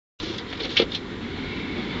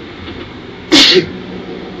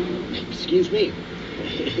Excuse me.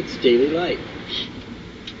 It's daily life.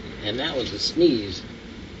 And that was a sneeze.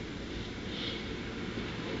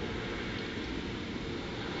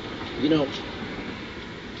 You know,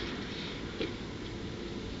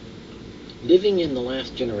 living in the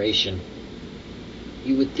last generation,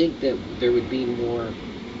 you would think that there would be more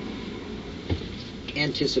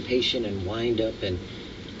anticipation and wind up and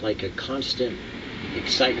like a constant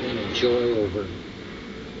excitement and joy over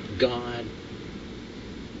God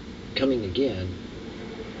coming again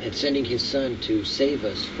and sending his son to save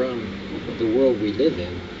us from the world we live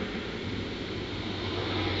in.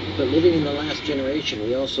 But living in the last generation,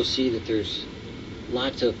 we also see that there's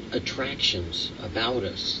lots of attractions about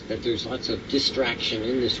us, that there's lots of distraction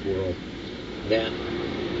in this world, that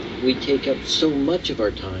we take up so much of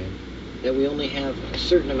our time that we only have a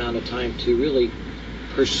certain amount of time to really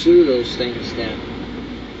pursue those things that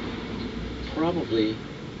probably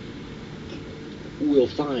we'll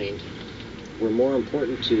find were more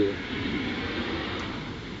important to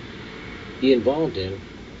be involved in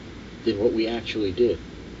than what we actually did.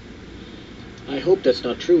 I hope that's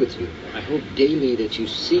not true with you. I hope daily that you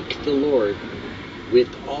seek the Lord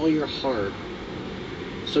with all your heart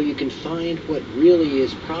so you can find what really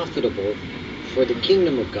is profitable for the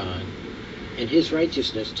kingdom of God and his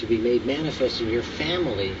righteousness to be made manifest in your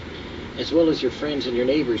family as well as your friends and your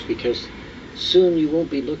neighbors, because soon you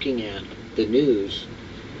won't be looking at the news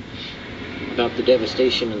about the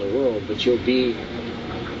devastation in the world, but you'll be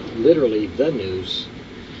literally the news,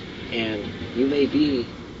 and you may be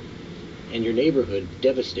in your neighborhood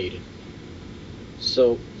devastated.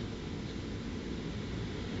 So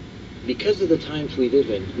because of the times we live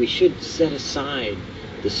in, we should set aside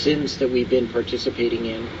the sins that we've been participating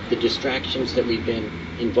in, the distractions that we've been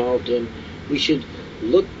involved in. We should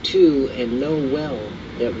look to and know well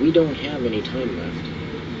that we don't have any time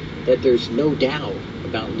left, that there's no doubt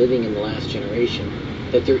about living in the last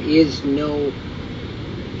generation, that there is no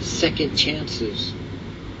second chances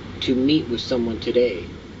to meet with someone today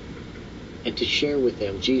and to share with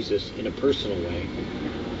them Jesus in a personal way,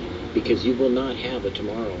 because you will not have a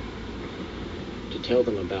tomorrow to tell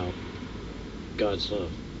them about God's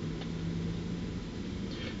love.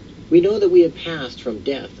 We know that we have passed from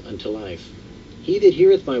death unto life. He that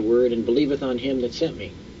heareth my word and believeth on him that sent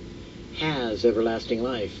me has everlasting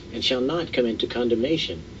life, and shall not come into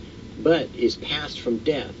condemnation, but is passed from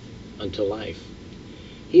death unto life.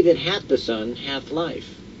 He that hath the Son hath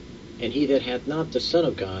life, and he that hath not the Son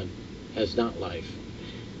of God has not life.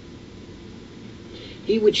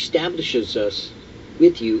 He which establishes us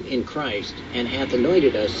with you in Christ, and hath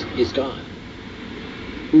anointed us, is God,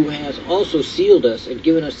 who has also sealed us and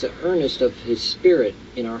given us the earnest of his Spirit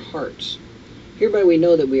in our hearts. Hereby we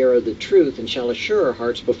know that we are of the truth, and shall assure our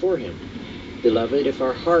hearts before him. Beloved, if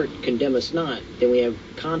our heart condemn us not, then we have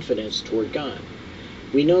confidence toward God.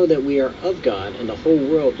 We know that we are of God, and the whole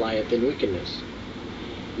world lieth in wickedness.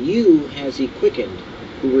 You has he quickened,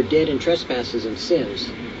 who were dead in trespasses and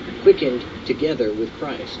sins, quickened together with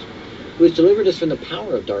Christ, who has delivered us from the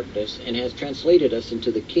power of darkness, and has translated us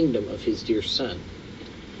into the kingdom of his dear Son.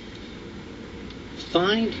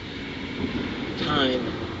 Find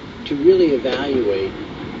time to really evaluate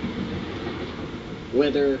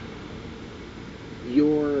whether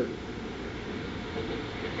you're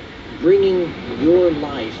bringing your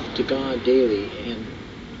life to God daily in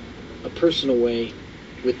a personal way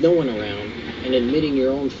with no one around, and admitting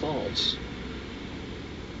your own faults,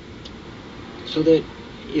 so that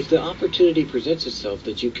if the opportunity presents itself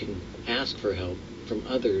that you can ask for help from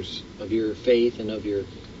others of your faith and of your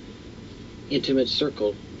intimate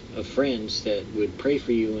circle of friends that would pray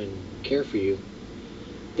for you and care for you,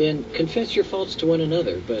 then confess your faults to one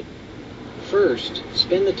another. But first,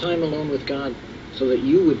 spend the time alone with God so that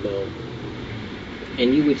you would know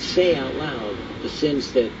and you would say out loud the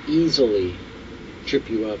sins that easily trip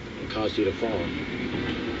you up and cause you to fall.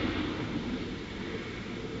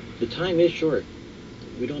 The time is short.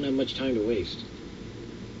 We don't have much time to waste.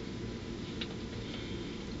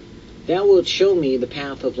 Thou wilt show me the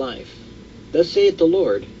path of life. Thus saith the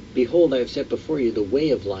Lord, Behold, I have set before you the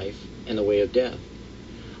way of life and the way of death.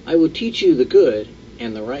 I will teach you the good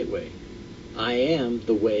and the right way. I am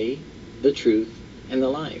the way, the truth, and the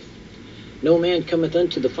life. No man cometh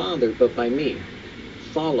unto the Father but by me.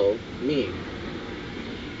 Follow me.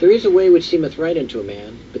 There is a way which seemeth right unto a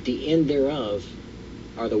man, but the end thereof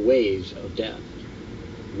are the ways of death.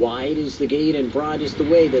 Wide is the gate, and broad is the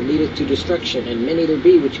way that leadeth to destruction, and many there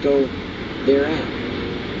be which go thereat.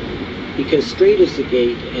 Because strait is the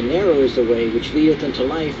gate, and narrow is the way which leadeth unto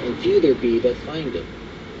life, and few there be that find it.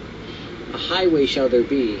 A highway shall there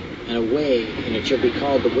be, and a way, and it shall be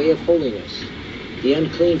called the way of holiness. The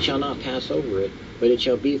unclean shall not pass over it, but it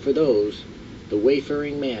shall be for those, the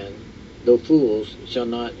wayfaring man, though fools, shall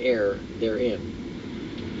not err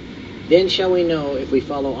therein. Then shall we know if we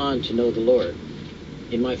follow on to know the Lord.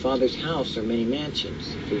 In my Father's house are many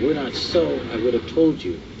mansions. If it were not so, I would have told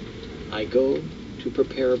you. I go to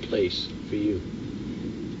prepare a place for you.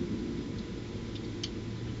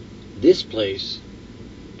 This place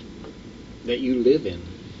that you live in,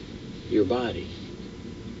 your body,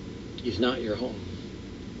 is not your home.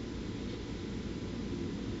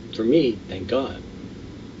 For me, thank God,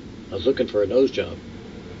 I was looking for a nose job.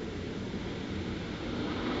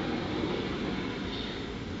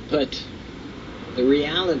 But the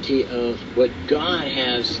reality of what God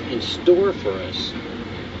has in store for us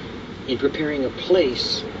in preparing a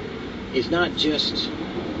place is not just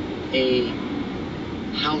a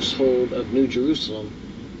household of New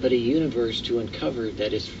Jerusalem, but a universe to uncover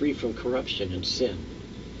that is free from corruption and sin,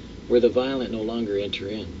 where the violent no longer enter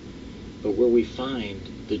in, but where we find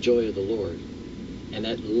the joy of the Lord, and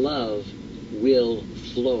that love will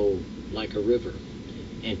flow like a river,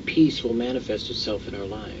 and peace will manifest itself in our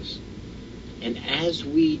lives. And as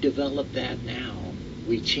we develop that now,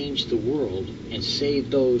 we change the world and save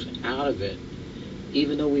those out of it.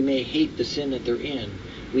 Even though we may hate the sin that they're in,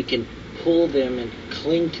 we can pull them and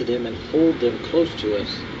cling to them and hold them close to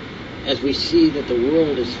us as we see that the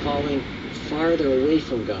world is falling farther away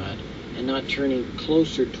from God and not turning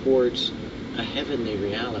closer towards a heavenly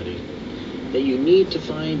reality. That you need to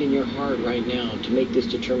find in your heart right now to make this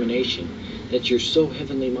determination that you're so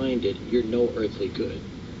heavenly minded, you're no earthly good.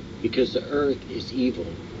 Because the earth is evil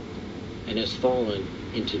and has fallen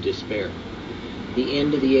into despair. The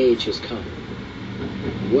end of the age has come.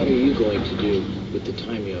 What are you going to do with the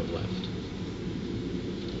time you have left?